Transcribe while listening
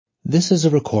This is a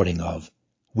recording of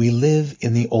We Live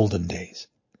in the Olden Days,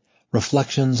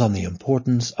 Reflections on the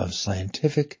Importance of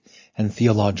Scientific and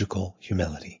Theological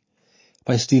Humility,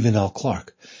 by Stephen L.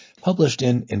 Clark, published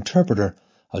in Interpreter,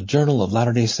 a Journal of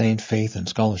Latter-day Saint Faith and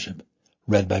Scholarship,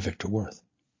 read by Victor Worth.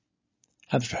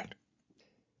 Abstract.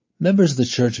 Members of the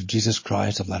Church of Jesus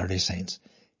Christ of Latter-day Saints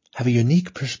have a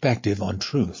unique perspective on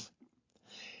truth.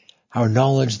 Our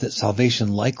knowledge that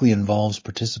salvation likely involves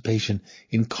participation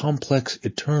in complex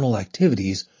eternal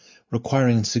activities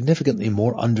requiring significantly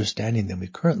more understanding than we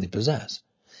currently possess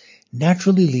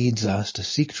naturally leads us to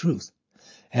seek truth,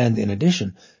 and in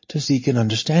addition, to seek an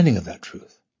understanding of that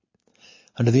truth.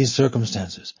 Under these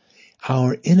circumstances,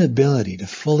 our inability to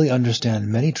fully understand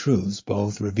many truths,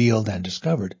 both revealed and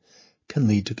discovered, can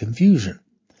lead to confusion.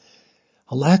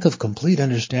 A lack of complete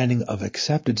understanding of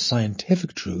accepted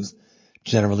scientific truth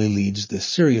generally leads the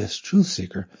serious truth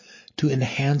seeker to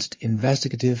enhanced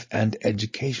investigative and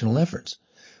educational efforts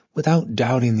without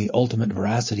doubting the ultimate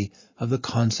veracity of the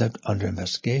concept under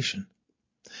investigation.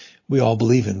 We all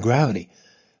believe in gravity,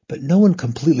 but no one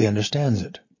completely understands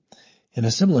it. In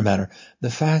a similar manner,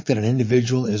 the fact that an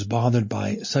individual is bothered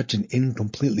by such an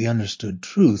incompletely understood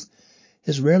truth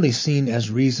is rarely seen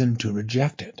as reason to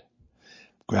reject it.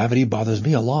 Gravity bothers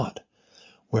me a lot.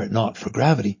 Were it not for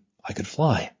gravity, I could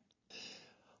fly.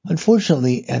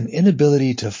 Unfortunately, an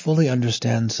inability to fully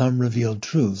understand some revealed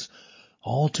truths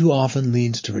all too often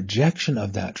leads to rejection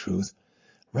of that truth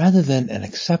rather than an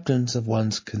acceptance of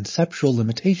one's conceptual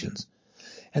limitations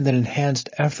and an enhanced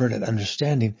effort at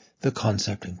understanding the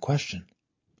concept in question.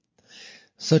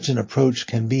 Such an approach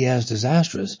can be as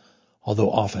disastrous, although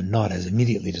often not as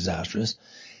immediately disastrous,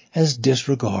 as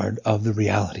disregard of the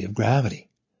reality of gravity.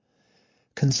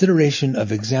 Consideration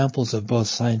of examples of both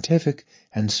scientific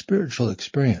and spiritual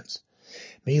experience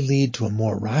may lead to a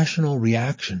more rational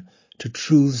reaction to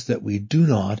truths that we do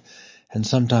not, and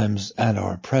sometimes at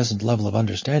our present level of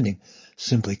understanding,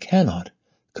 simply cannot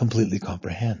completely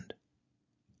comprehend.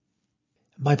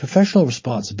 My professional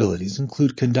responsibilities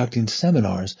include conducting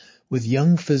seminars with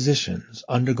young physicians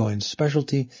undergoing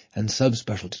specialty and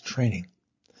subspecialty training.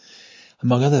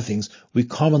 Among other things, we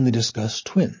commonly discuss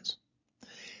twins.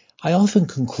 I often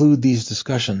conclude these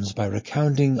discussions by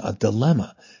recounting a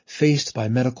dilemma faced by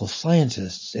medical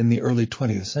scientists in the early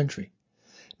 20th century.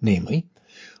 Namely,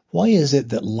 why is it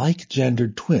that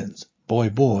like-gendered twins,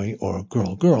 boy-boy or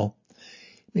girl-girl,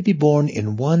 may be born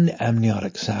in one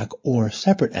amniotic sac or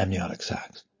separate amniotic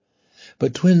sacs,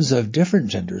 but twins of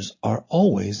different genders are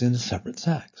always in separate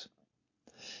sacs?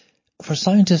 For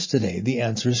scientists today, the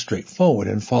answer is straightforward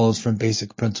and follows from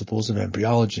basic principles of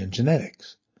embryology and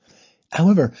genetics.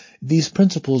 However, these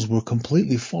principles were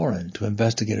completely foreign to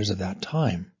investigators of that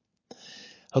time.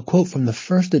 A quote from the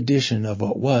first edition of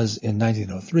what was, in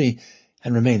 1903,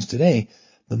 and remains today,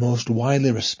 the most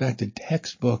widely respected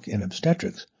textbook in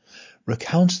obstetrics,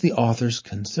 recounts the author's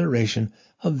consideration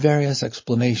of various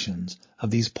explanations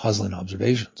of these puzzling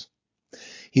observations.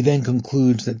 He then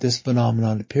concludes that this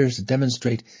phenomenon appears to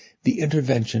demonstrate the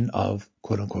intervention of,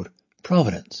 quote-unquote,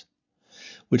 providence,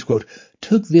 which, quote,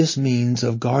 took this means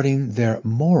of guarding their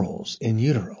morals in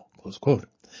utero, close quote,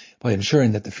 by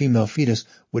ensuring that the female fetus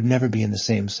would never be in the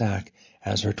same sac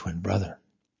as her twin brother.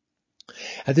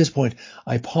 At this point,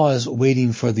 I pause,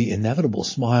 waiting for the inevitable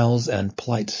smiles and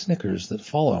polite snickers that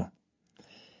follow.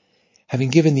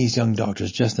 Having given these young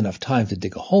doctors just enough time to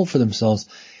dig a hole for themselves,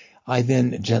 I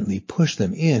then gently push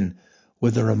them in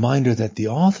with a reminder that the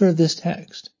author of this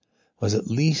text was at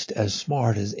least as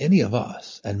smart as any of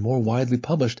us and more widely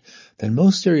published than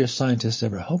most serious scientists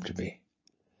ever hoped to be.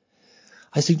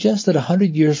 I suggest that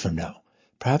 100 years from now,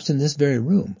 perhaps in this very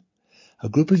room, a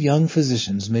group of young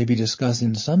physicians may be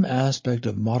discussing some aspect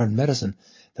of modern medicine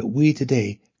that we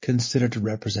today consider to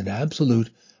represent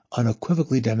absolute,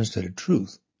 unequivocally demonstrated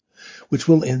truth, which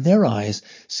will in their eyes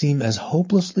seem as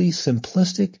hopelessly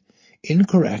simplistic,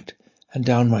 incorrect, and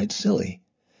downright silly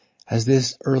as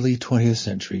this early 20th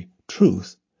century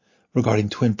truth regarding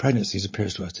twin pregnancies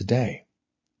appears to us today.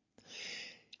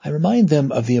 I remind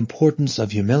them of the importance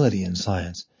of humility in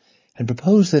science and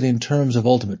propose that in terms of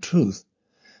ultimate truth,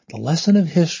 the lesson of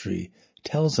history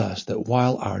tells us that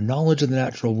while our knowledge of the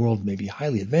natural world may be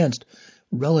highly advanced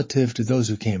relative to those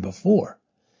who came before,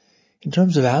 in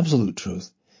terms of absolute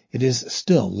truth, it is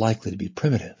still likely to be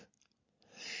primitive.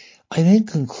 I then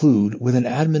conclude with an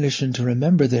admonition to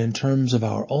remember that in terms of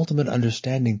our ultimate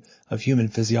understanding of human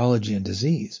physiology and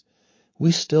disease,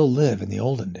 we still live in the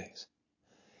olden days.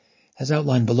 As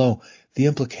outlined below, the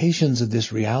implications of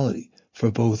this reality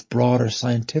for both broader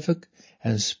scientific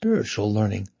and spiritual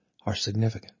learning are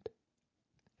significant.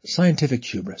 Scientific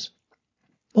hubris.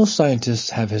 Most scientists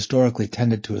have historically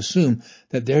tended to assume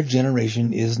that their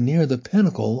generation is near the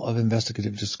pinnacle of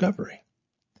investigative discovery.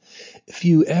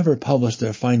 Few ever publish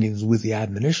their findings with the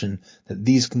admonition that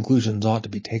these conclusions ought to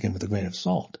be taken with a grain of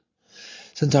salt,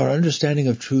 since our understanding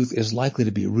of truth is likely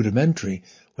to be rudimentary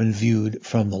when viewed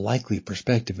from the likely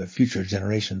perspective of future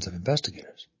generations of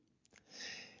investigators.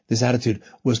 This attitude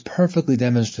was perfectly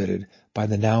demonstrated by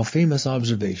the now famous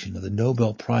observation of the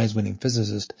Nobel Prize-winning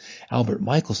physicist Albert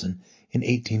Michelson in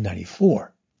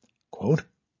 1894. Quote,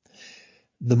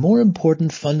 "The more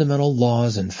important fundamental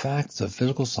laws and facts of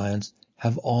physical science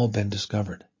have all been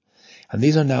discovered, and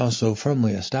these are now so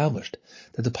firmly established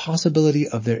that the possibility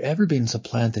of their ever being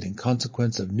supplanted in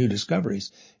consequence of new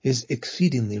discoveries is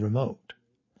exceedingly remote.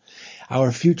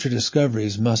 Our future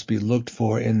discoveries must be looked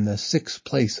for in the 6th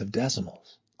place of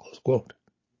decimals." Close quote.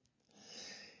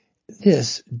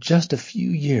 This just a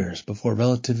few years before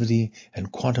relativity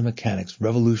and quantum mechanics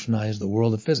revolutionized the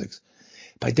world of physics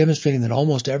by demonstrating that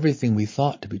almost everything we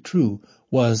thought to be true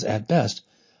was, at best,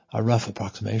 a rough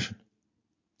approximation.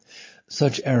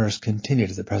 Such errors continue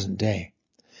to the present day.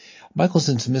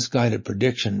 Michelson's misguided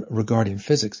prediction regarding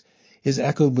physics is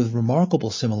echoed with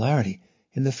remarkable similarity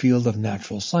in the field of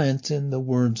natural science in the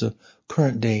words of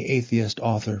current-day atheist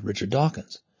author Richard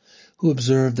Dawkins, who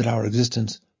observed that our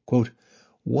existence, quote,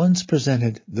 "once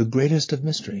presented the greatest of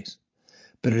mysteries,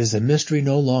 but it is a mystery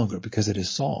no longer because it is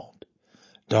solved.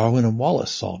 Darwin and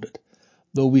Wallace solved it,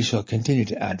 though we shall continue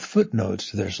to add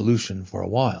footnotes to their solution for a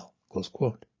while." Close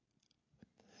quote.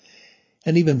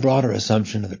 An even broader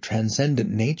assumption of the transcendent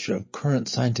nature of current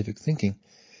scientific thinking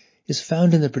is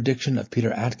found in the prediction of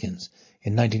Peter Atkins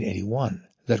in 1981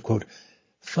 that, quote,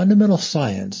 "fundamental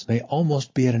science may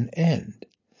almost be at an end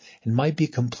and might be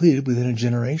completed within a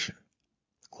generation."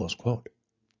 Close quote.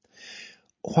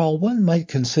 While one might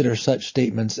consider such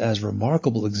statements as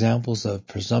remarkable examples of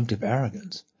presumptive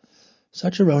arrogance,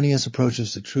 such erroneous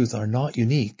approaches to truth are not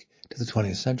unique to the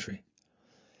 20th century.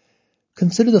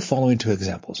 Consider the following two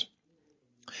examples.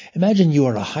 Imagine you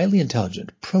are a highly intelligent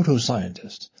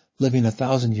proto-scientist living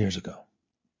 1,000 years ago.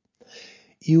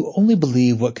 You only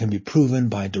believe what can be proven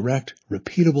by direct,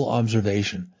 repeatable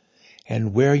observation,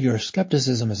 and wear your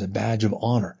skepticism as a badge of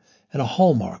honor and a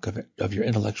hallmark of your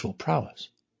intellectual prowess.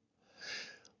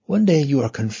 One day you are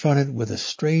confronted with a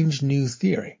strange new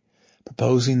theory,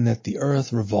 proposing that the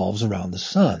earth revolves around the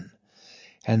sun,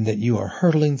 and that you are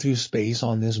hurtling through space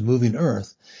on this moving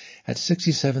earth at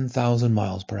 67,000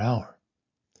 miles per hour.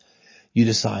 You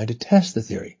decide to test the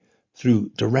theory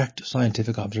through direct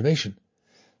scientific observation.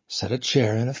 Set a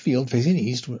chair in a field facing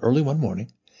east early one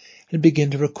morning and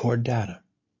begin to record data.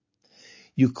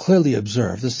 You clearly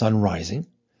observe the sun rising,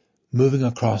 moving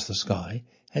across the sky,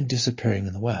 and disappearing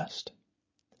in the west.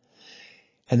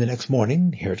 And the next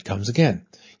morning, here it comes again.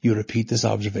 You repeat this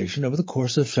observation over the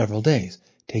course of several days,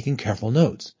 taking careful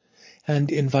notes,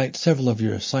 and invite several of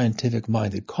your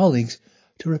scientific-minded colleagues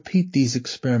to repeat these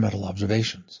experimental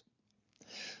observations.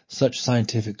 Such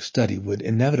scientific study would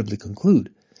inevitably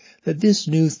conclude that this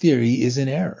new theory is in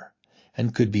error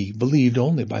and could be believed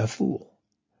only by a fool.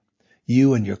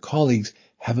 You and your colleagues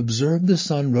have observed the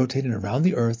sun rotating around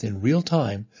the earth in real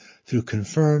time through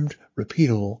confirmed,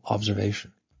 repeatable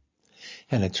observation.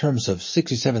 And in terms of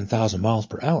 67,000 miles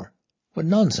per hour, what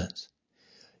nonsense!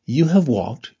 You have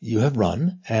walked, you have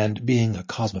run, and being a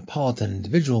cosmopolitan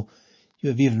individual, you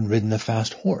have even ridden a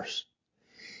fast horse.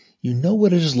 You know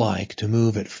what it is like to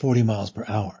move at 40 miles per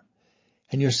hour,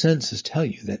 and your senses tell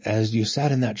you that as you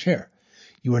sat in that chair,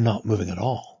 you are not moving at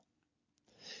all.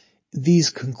 These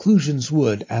conclusions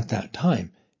would, at that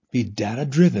time, be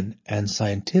data-driven and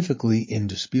scientifically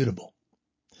indisputable.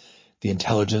 The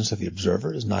intelligence of the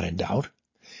observer is not in doubt.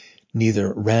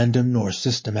 Neither random nor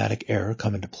systematic error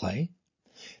come into play.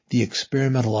 The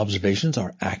experimental observations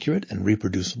are accurate and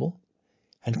reproducible,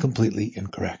 and completely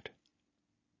incorrect.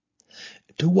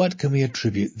 To what can we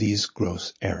attribute these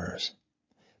gross errors?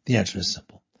 The answer is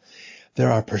simple.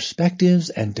 There are perspectives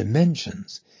and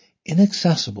dimensions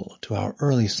inaccessible to our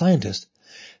early scientists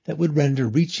that would render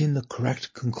reaching the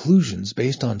correct conclusions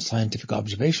based on scientific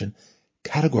observation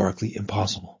categorically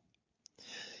impossible.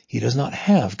 He does not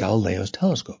have Galileo's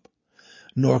telescope,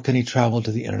 nor can he travel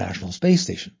to the International Space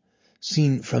Station.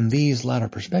 Seen from these latter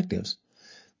perspectives,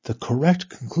 the correct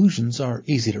conclusions are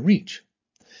easy to reach.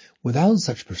 Without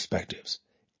such perspectives,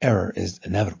 error is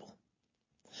inevitable.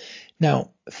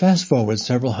 Now, fast forward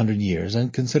several hundred years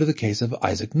and consider the case of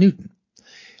Isaac Newton,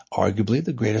 arguably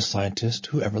the greatest scientist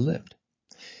who ever lived.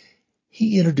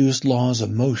 He introduced laws of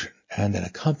motion and an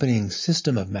accompanying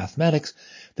system of mathematics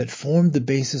that formed the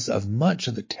basis of much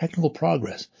of the technical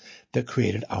progress that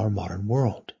created our modern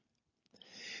world.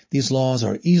 These laws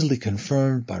are easily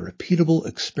confirmed by repeatable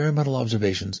experimental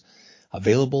observations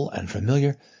available and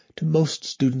familiar to most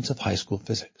students of high school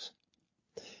physics.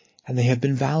 And they have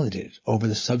been validated over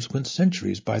the subsequent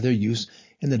centuries by their use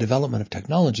in the development of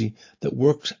technology that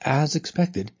works as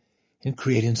expected in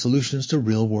creating solutions to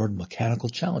real-world mechanical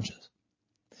challenges.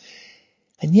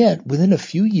 And yet, within a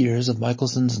few years of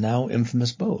Michelson's now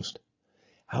infamous boast,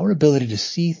 our ability to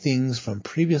see things from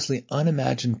previously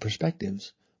unimagined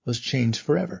perspectives was changed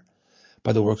forever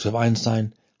by the works of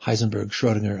Einstein, Heisenberg,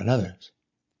 Schrödinger, and others.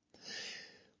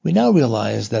 We now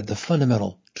realize that the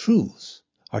fundamental truths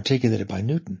articulated by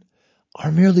Newton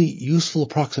are merely useful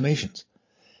approximations,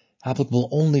 applicable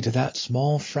only to that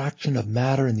small fraction of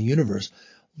matter in the universe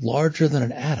larger than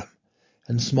an atom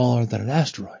and smaller than an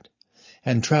asteroid,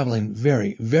 and traveling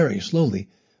very, very slowly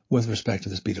with respect to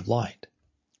the speed of light.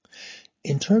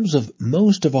 In terms of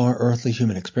most of our earthly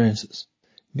human experiences,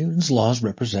 Newton's laws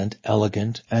represent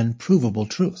elegant and provable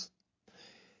truth.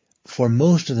 For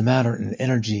most of the matter and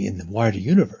energy in the wider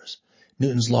universe,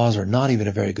 Newton's laws are not even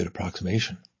a very good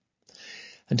approximation.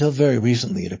 Until very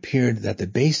recently, it appeared that the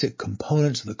basic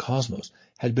components of the cosmos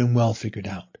had been well figured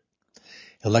out.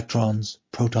 Electrons,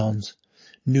 protons,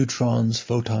 neutrons,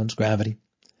 photons, gravity.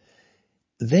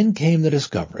 Then came the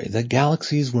discovery that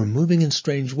galaxies were moving in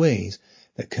strange ways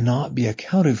that cannot be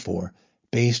accounted for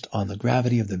based on the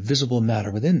gravity of the visible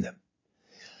matter within them,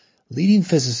 leading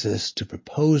physicists to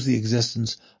propose the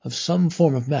existence of some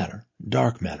form of matter,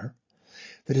 dark matter,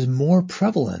 that is more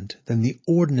prevalent than the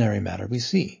ordinary matter we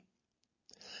see.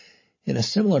 In a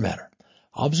similar manner,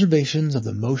 observations of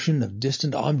the motion of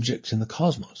distant objects in the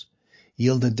cosmos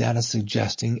yielded data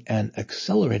suggesting an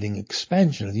accelerating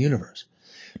expansion of the universe,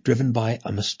 driven by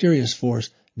a mysterious force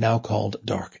now called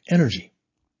dark energy.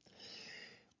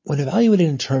 When evaluated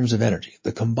in terms of energy,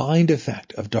 the combined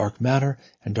effect of dark matter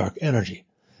and dark energy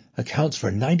accounts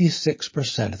for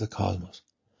 96% of the cosmos,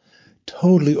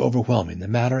 totally overwhelming the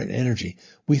matter and energy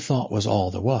we thought was all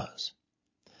there was.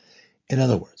 In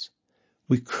other words,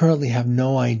 we currently have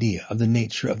no idea of the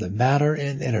nature of the matter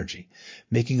and energy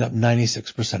making up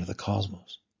 96% of the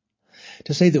cosmos.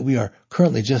 To say that we are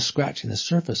currently just scratching the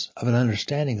surface of an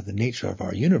understanding of the nature of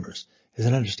our universe is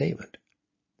an understatement.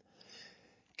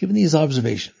 Given these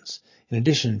observations, in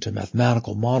addition to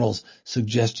mathematical models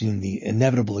suggesting the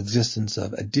inevitable existence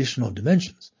of additional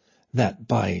dimensions that,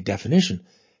 by definition,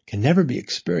 can never be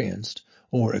experienced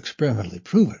or experimentally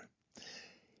proven,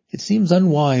 it seems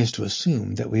unwise to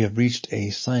assume that we have reached a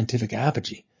scientific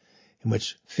apogee in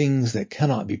which things that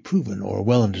cannot be proven or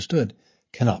well understood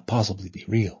cannot possibly be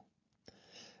real.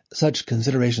 Such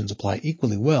considerations apply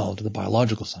equally well to the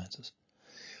biological sciences.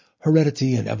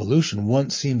 Heredity and evolution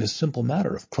once seemed a simple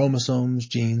matter of chromosomes,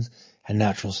 genes, and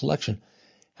natural selection,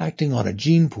 acting on a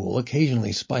gene pool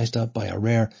occasionally spiced up by a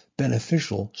rare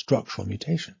beneficial structural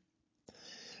mutation.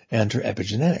 Enter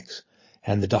epigenetics,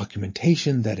 and the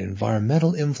documentation that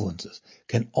environmental influences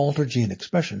can alter gene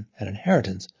expression and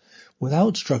inheritance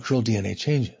without structural DNA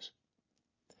changes.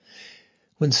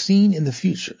 When seen in the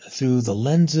future through the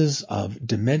lenses of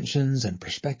dimensions and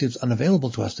perspectives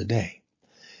unavailable to us today,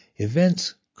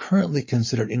 events currently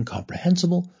considered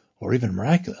incomprehensible or even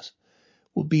miraculous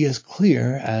will be as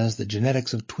clear as the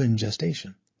genetics of twin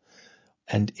gestation,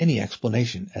 and any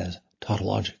explanation as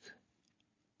tautologic.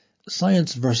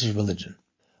 Science versus religion,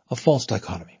 a false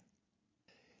dichotomy.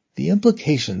 The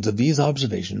implications of these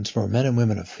observations for men and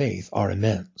women of faith are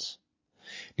immense.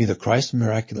 Neither Christ's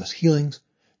miraculous healings,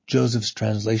 Joseph's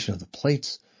translation of the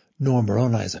plates, nor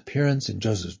Moroni's appearance in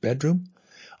Joseph's bedroom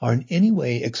are in any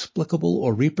way explicable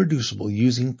or reproducible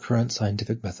using current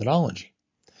scientific methodology.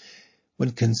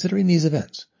 When considering these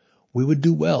events, we would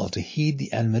do well to heed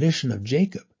the admonition of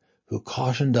Jacob, who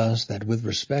cautioned us that with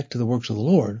respect to the works of the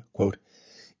Lord, quote,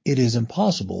 "It is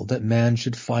impossible that man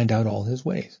should find out all his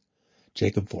ways,"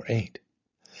 Jacob 4:8.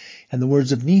 And the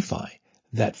words of Nephi,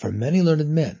 that for many learned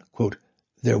men, quote,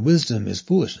 "their wisdom is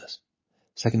foolishness,"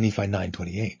 2 Nephi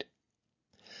 9:28.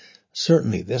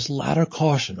 Certainly, this latter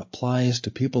caution applies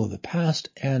to people of the past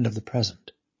and of the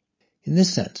present. In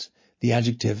this sense, the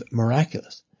adjective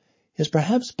miraculous is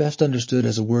perhaps best understood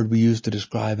as a word we use to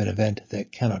describe an event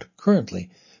that cannot currently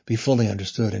be fully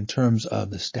understood in terms of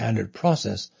the standard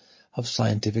process of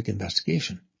scientific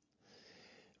investigation,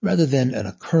 rather than an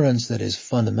occurrence that is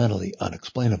fundamentally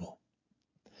unexplainable.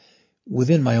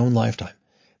 Within my own lifetime,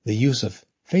 the use of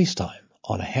FaceTime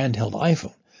on a handheld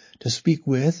iPhone to speak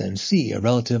with and see a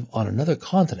relative on another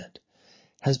continent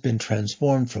has been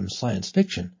transformed from science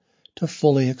fiction to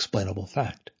fully explainable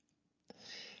fact.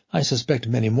 I suspect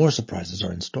many more surprises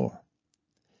are in store.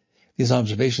 These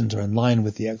observations are in line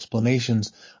with the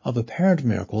explanations of apparent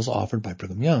miracles offered by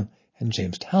Brigham Young and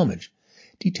James Talmage,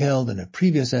 detailed in a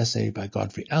previous essay by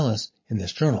Godfrey Alice in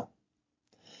this journal.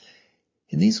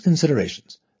 In these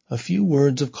considerations, a few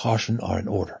words of caution are in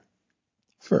order.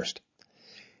 First,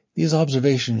 these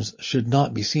observations should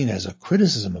not be seen as a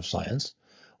criticism of science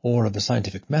or of the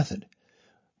scientific method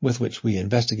with which we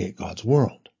investigate God's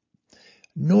world.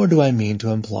 Nor do I mean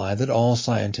to imply that all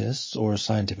scientists or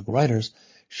scientific writers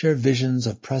share visions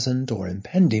of present or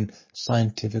impending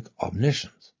scientific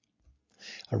omniscience.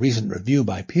 A recent review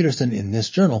by Peterson in this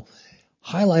journal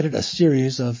highlighted a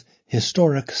series of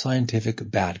historic scientific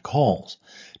bad calls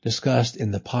discussed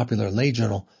in the popular lay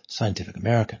journal Scientific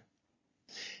American.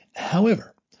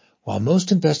 However, while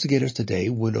most investigators today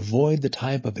would avoid the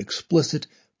type of explicit,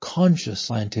 conscious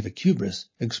scientific hubris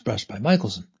expressed by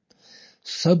Michelson,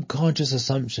 subconscious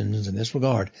assumptions in this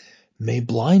regard may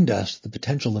blind us to the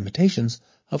potential limitations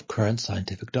of current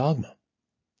scientific dogma.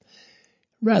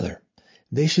 Rather,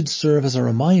 they should serve as a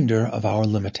reminder of our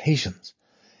limitations,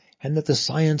 and that the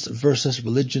science versus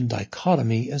religion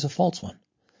dichotomy is a false one,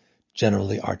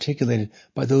 generally articulated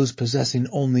by those possessing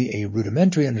only a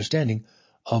rudimentary understanding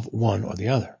of one or the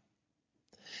other.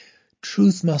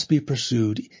 Truth must be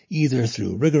pursued either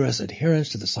through rigorous adherence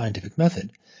to the scientific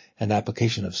method and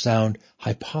application of sound,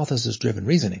 hypothesis-driven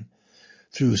reasoning,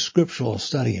 through scriptural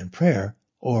study and prayer,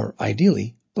 or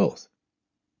ideally, both.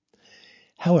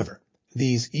 However,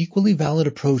 these equally valid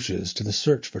approaches to the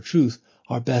search for truth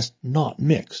are best not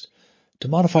mixed. To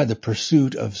modify the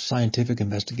pursuit of scientific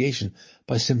investigation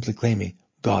by simply claiming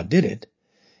God did it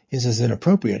is as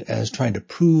inappropriate as trying to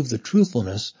prove the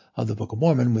truthfulness of the Book of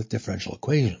Mormon with differential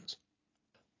equations.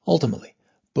 Ultimately,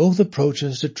 both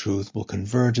approaches to truth will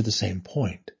converge at the same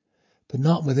point, but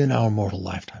not within our mortal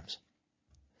lifetimes.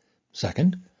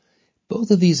 Second,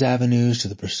 both of these avenues to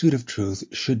the pursuit of truth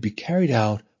should be carried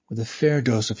out with a fair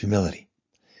dose of humility.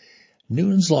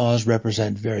 Newton's laws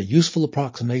represent very useful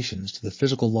approximations to the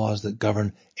physical laws that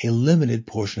govern a limited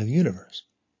portion of the universe.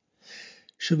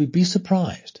 Should we be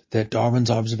surprised that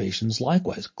Darwin's observations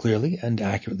likewise clearly and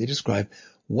accurately describe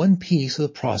one piece of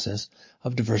the process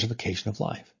of diversification of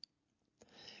life?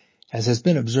 As has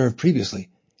been observed previously,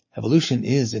 evolution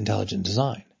is intelligent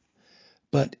design.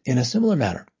 But in a similar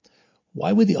manner,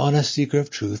 why would the honest seeker of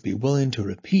truth be willing to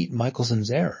repeat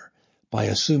Michelson's error by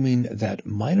assuming that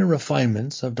minor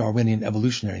refinements of Darwinian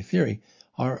evolutionary theory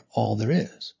are all there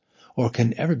is, or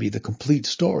can ever be the complete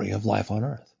story of life on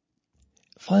Earth?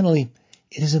 Finally,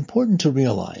 it is important to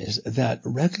realize that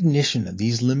recognition of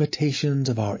these limitations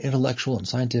of our intellectual and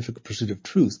scientific pursuit of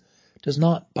truth does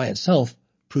not, by itself,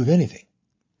 prove anything.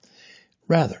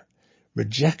 Rather,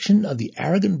 rejection of the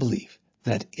arrogant belief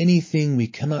that anything we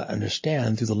cannot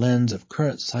understand through the lens of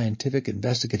current scientific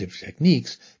investigative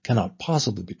techniques cannot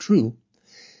possibly be true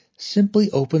simply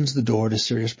opens the door to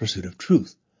serious pursuit of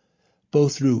truth,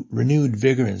 both through renewed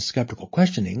vigor in skeptical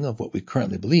questioning of what we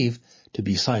currently believe to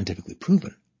be scientifically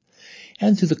proven,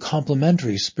 and through the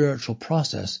complementary spiritual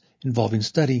process involving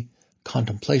study,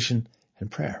 contemplation, and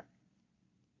prayer.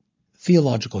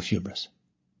 Theological hubris.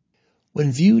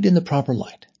 When viewed in the proper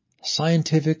light,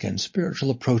 scientific and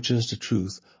spiritual approaches to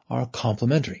truth are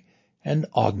complementary and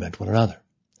augment one another.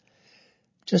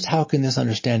 Just how can this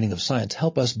understanding of science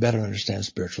help us better understand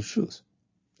spiritual truth?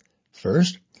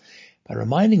 First, by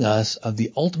reminding us of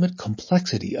the ultimate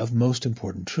complexity of most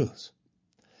important truths.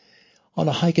 On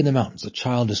a hike in the mountains, a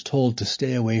child is told to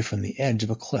stay away from the edge of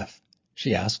a cliff.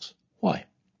 She asks, why?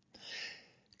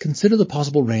 Consider the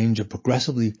possible range of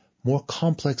progressively more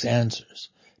complex answers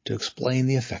to explain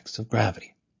the effects of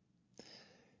gravity.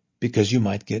 Because you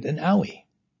might get an owie.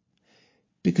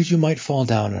 Because you might fall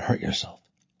down and hurt yourself.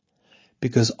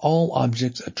 Because all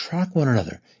objects attract one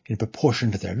another in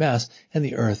proportion to their mass, and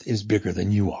the earth is bigger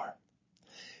than you are.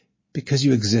 Because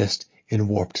you exist in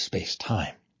warped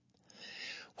space-time.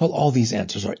 While all these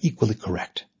answers are equally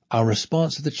correct, our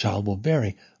response to the child will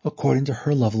vary according to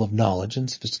her level of knowledge and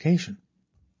sophistication.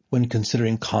 When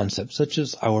considering concepts such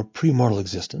as our premortal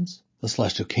existence, the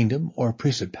celestial kingdom, or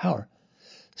priesthood power,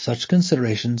 such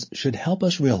considerations should help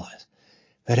us realize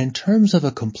that in terms of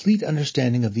a complete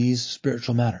understanding of these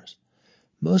spiritual matters,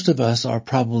 most of us are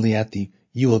probably at the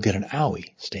 "you will get an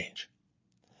owie" stage.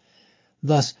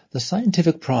 Thus, the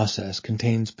scientific process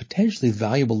contains potentially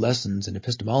valuable lessons in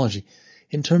epistemology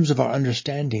in terms of our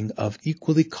understanding of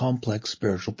equally complex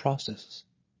spiritual processes.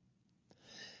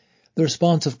 The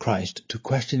response of Christ to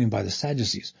questioning by the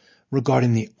Sadducees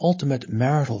regarding the ultimate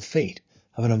marital fate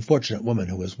of an unfortunate woman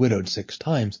who was widowed 6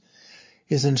 times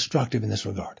is instructive in this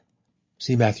regard.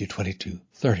 See Matthew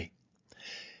 22:30.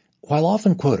 While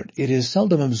often quoted, it is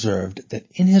seldom observed that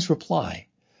in his reply,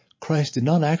 Christ did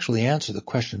not actually answer the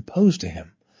question posed to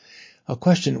him, a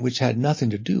question which had nothing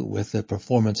to do with the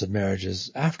performance of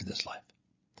marriages after this life.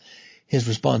 His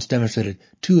response demonstrated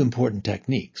two important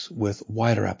techniques with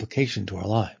wider application to our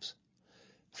lives.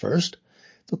 First,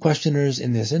 the questioners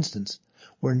in this instance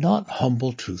were not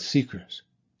humble truth seekers.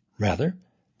 Rather,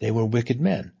 they were wicked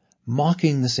men,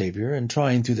 mocking the Savior and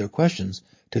trying through their questions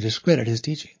to discredit his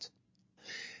teachings.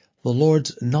 The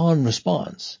Lord's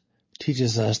non-response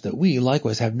teaches us that we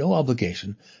likewise have no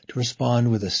obligation to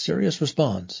respond with a serious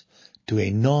response to a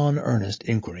non-earnest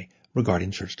inquiry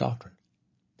regarding church doctrine.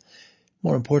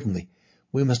 More importantly,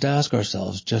 we must ask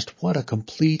ourselves just what a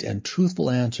complete and truthful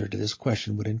answer to this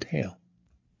question would entail.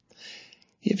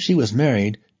 If she was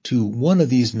married to one of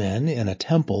these men in a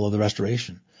temple of the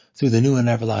restoration through the new and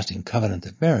everlasting covenant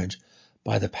of marriage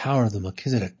by the power of the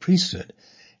Melchizedek priesthood,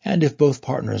 and if both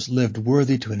partners lived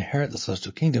worthy to inherit the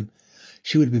celestial kingdom,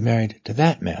 she would be married to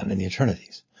that man in the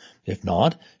eternities. If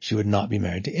not, she would not be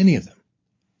married to any of them.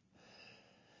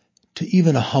 To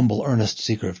even a humble, earnest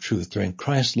seeker of truth during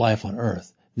Christ's life on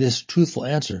earth, this truthful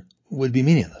answer would be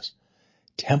meaningless.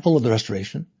 Temple of the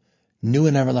restoration, new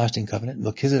and everlasting covenant,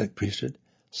 Melchizedek priesthood,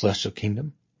 celestial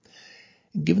kingdom.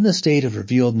 Given the state of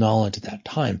revealed knowledge at that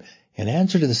time, an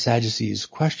answer to the Sadducees'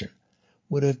 question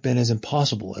would have been as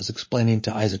impossible as explaining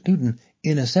to Isaac Newton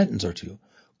in a sentence or two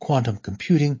quantum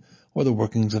computing or the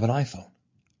workings of an iPhone.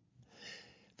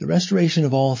 The restoration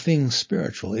of all things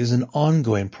spiritual is an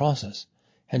ongoing process,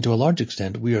 and to a large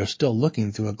extent we are still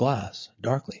looking through a glass,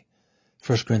 darkly.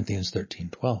 1 Corinthians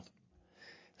 13:12.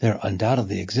 There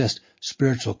undoubtedly exist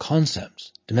spiritual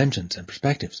concepts, dimensions, and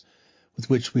perspectives with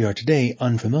which we are today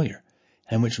unfamiliar,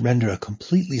 and which render a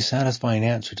completely satisfying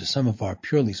answer to some of our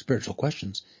purely spiritual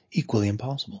questions equally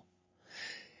impossible.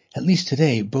 At least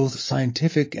today, both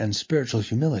scientific and spiritual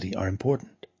humility are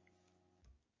important.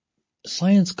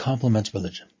 Science complements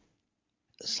religion.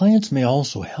 Science may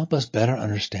also help us better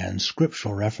understand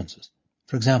scriptural references.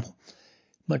 For example,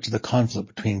 much of the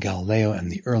conflict between Galileo and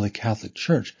the early Catholic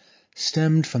Church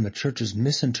stemmed from the Church's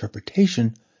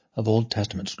misinterpretation of Old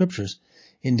Testament scriptures,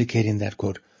 indicating that,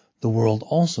 quote, the world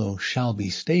also shall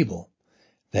be stable,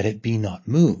 that it be not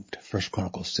moved, 1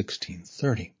 Chronicles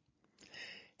 16:30.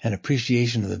 An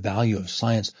appreciation of the value of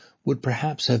science would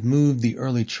perhaps have moved the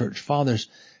early church fathers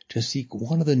to seek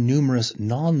one of the numerous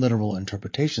non-literal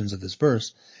interpretations of this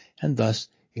verse, and thus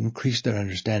increase their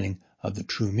understanding of the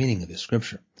true meaning of this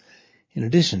scripture, in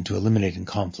addition to eliminating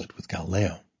conflict with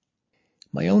Galileo.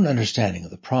 My own understanding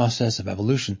of the process of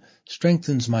evolution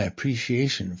strengthens my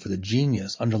appreciation for the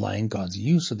genius underlying God's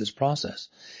use of this process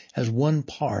as one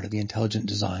part of the intelligent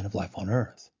design of life on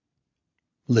earth.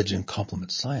 Religion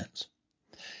complements science.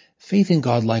 Faith in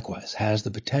God likewise has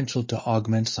the potential to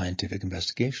augment scientific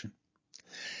investigation.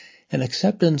 An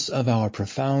acceptance of our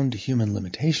profound human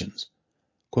limitations,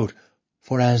 quote,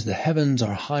 for as the heavens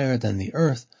are higher than the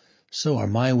earth, so are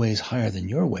my ways higher than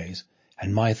your ways,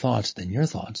 and my thoughts than your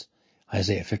thoughts,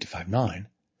 Isaiah 55:9,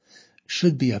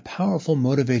 should be a powerful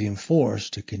motivating force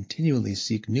to continually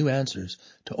seek new answers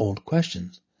to old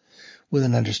questions, with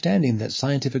an understanding that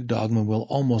scientific dogma will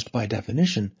almost by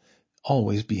definition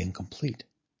always be incomplete.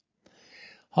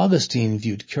 Augustine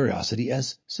viewed curiosity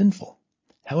as sinful.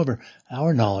 However,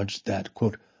 our knowledge that,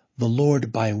 quote, the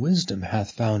Lord by wisdom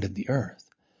hath founded the earth,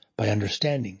 by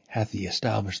understanding hath he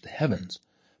established the heavens,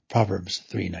 Proverbs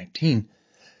 3:19,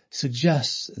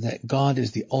 suggests that God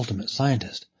is the ultimate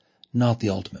scientist, not the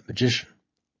ultimate magician.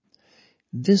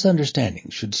 This understanding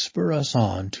should spur us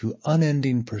on to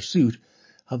unending pursuit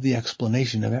of the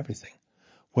explanation of everything,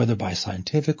 whether by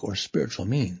scientific or spiritual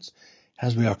means,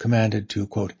 as we are commanded to,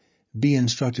 quote, be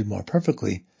instructed more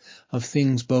perfectly of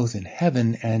things both in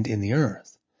heaven and in the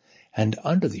earth, and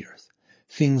under the earth,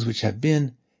 things which have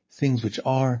been, things which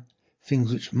are,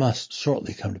 things which must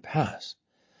shortly come to pass.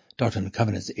 Doctrine and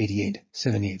Covenants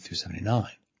 88:78-79.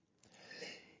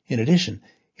 In addition,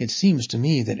 it seems to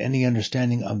me that any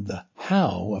understanding of the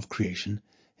how of creation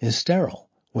is sterile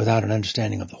without an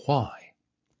understanding of the why.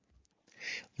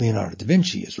 Leonardo da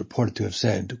Vinci is reported to have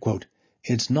said, quote,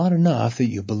 it's not enough that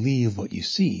you believe what you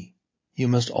see, you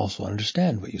must also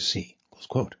understand what you see, close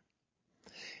quote.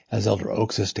 As Elder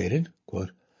Oaks has stated,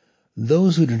 quote,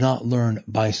 those who do not learn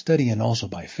by study and also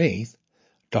by faith,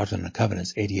 Doctrine and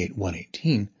Covenants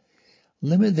 88:118,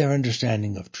 limit their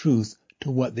understanding of truth to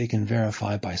what they can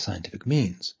verify by scientific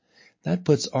means. That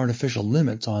puts artificial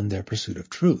limits on their pursuit of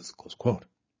truth, close quote.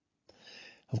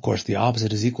 Of course, the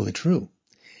opposite is equally true.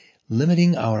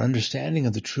 Limiting our understanding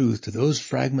of the truth to those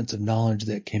fragments of knowledge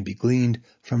that can be gleaned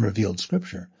from revealed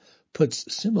scripture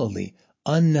puts similarly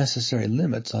unnecessary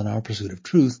limits on our pursuit of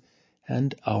truth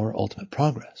and our ultimate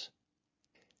progress.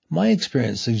 My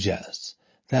experience suggests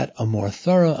that a more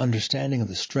thorough understanding of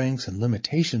the strengths and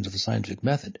limitations of the scientific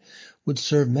method would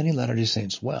serve many Latter-day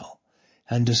Saints well,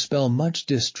 and dispel much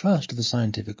distrust of the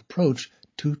scientific approach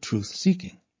to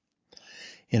truth-seeking.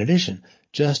 In addition,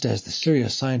 just as the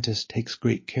serious scientist takes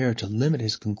great care to limit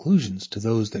his conclusions to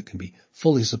those that can be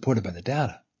fully supported by the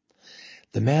data,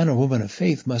 the man or woman of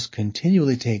faith must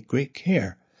continually take great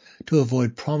care to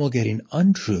avoid promulgating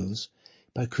untruths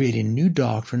by creating new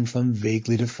doctrine from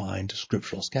vaguely defined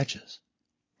scriptural sketches.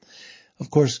 Of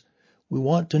course, we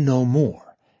want to know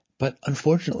more, but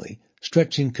unfortunately,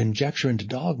 stretching conjecture into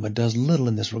dogma does little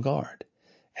in this regard,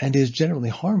 and is generally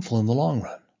harmful in the long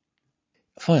run.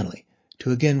 Finally,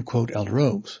 to again quote Elder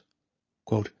Oaks,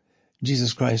 quote,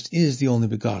 Jesus Christ is the only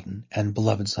begotten and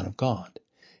beloved Son of God.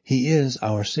 He is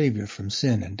our Savior from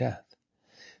sin and death.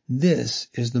 This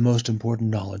is the most important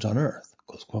knowledge on earth.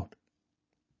 Close quote.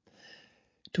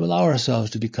 To allow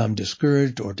ourselves to become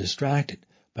discouraged or distracted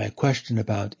by a question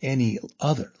about any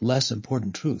other less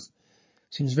important truth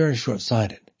seems very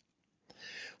short-sighted.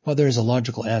 While there is a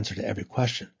logical answer to every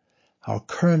question, our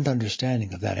current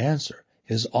understanding of that answer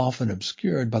is often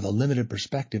obscured by the limited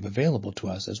perspective available to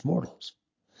us as mortals.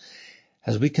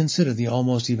 As we consider the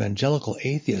almost evangelical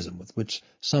atheism with which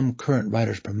some current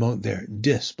writers promote their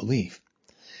disbelief,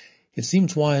 it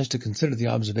seems wise to consider the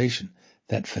observation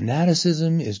that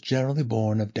fanaticism is generally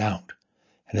born of doubt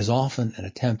and is often an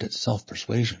attempt at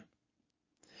self-persuasion.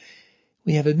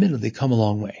 We have admittedly come a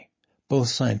long way, both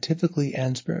scientifically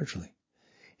and spiritually,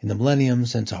 in the millennium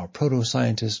since our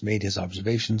proto-scientist made his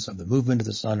observations of the movement of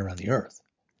the sun around the earth.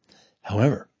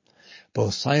 However,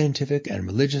 both scientific and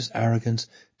religious arrogance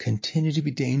continue to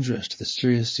be dangerous to the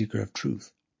serious seeker of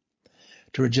truth.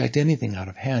 To reject anything out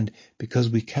of hand because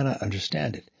we cannot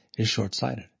understand it is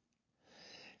short-sighted.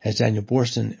 As Daniel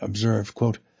Boorstin observed,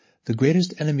 quote, the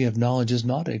greatest enemy of knowledge is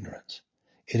not ignorance.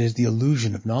 It is the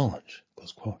illusion of knowledge.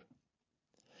 Close quote.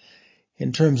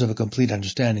 In terms of a complete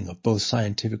understanding of both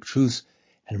scientific truths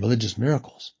and religious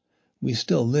miracles, we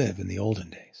still live in the olden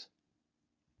days.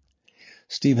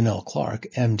 Stephen L. Clark,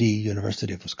 M.D.,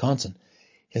 University of Wisconsin,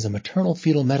 is a maternal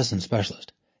fetal medicine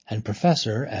specialist and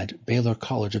professor at Baylor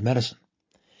College of Medicine.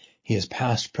 He is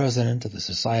past president of the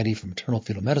Society for Maternal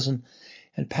Fetal Medicine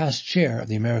and past chair of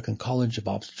the American College of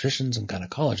Obstetricians and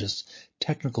Gynecologists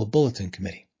Technical Bulletin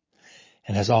Committee,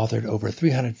 and has authored over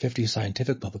 350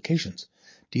 scientific publications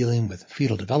dealing with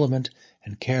fetal development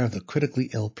and care of the critically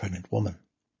ill pregnant woman.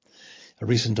 A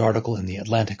recent article in the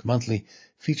Atlantic Monthly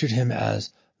featured him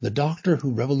as the doctor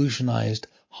who revolutionized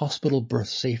hospital birth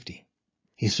safety.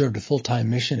 He served a full-time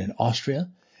mission in Austria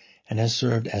and has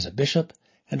served as a bishop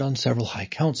and on several high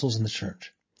councils in the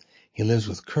church. He lives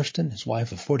with Kirsten, his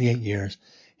wife of 48 years,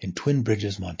 in Twin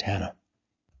Bridges, Montana.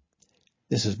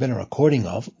 This has been a recording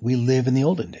of We Live in the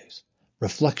Olden Days,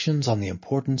 Reflections on the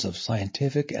Importance of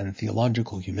Scientific and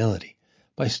Theological Humility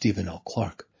by Stephen L.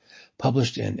 Clark,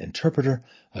 published in Interpreter,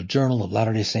 a Journal of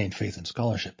Latter-day Saint Faith and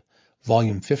Scholarship,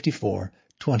 Volume 54,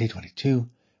 2022,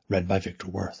 read by Victor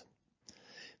Worth.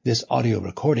 This audio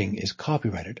recording is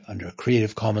copyrighted under a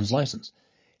Creative Commons license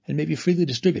and may be freely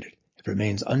distributed. It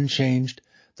remains unchanged.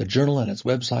 The journal and its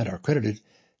website are credited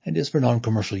and is for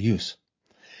non-commercial use.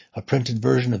 A printed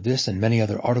version of this and many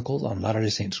other articles on Latter-day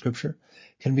Saint Scripture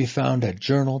can be found at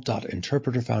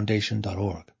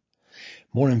journal.interpreterfoundation.org.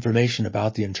 More information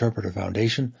about the Interpreter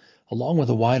Foundation, along with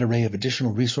a wide array of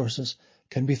additional resources,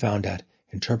 can be found at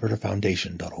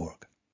interpreterfoundation.org.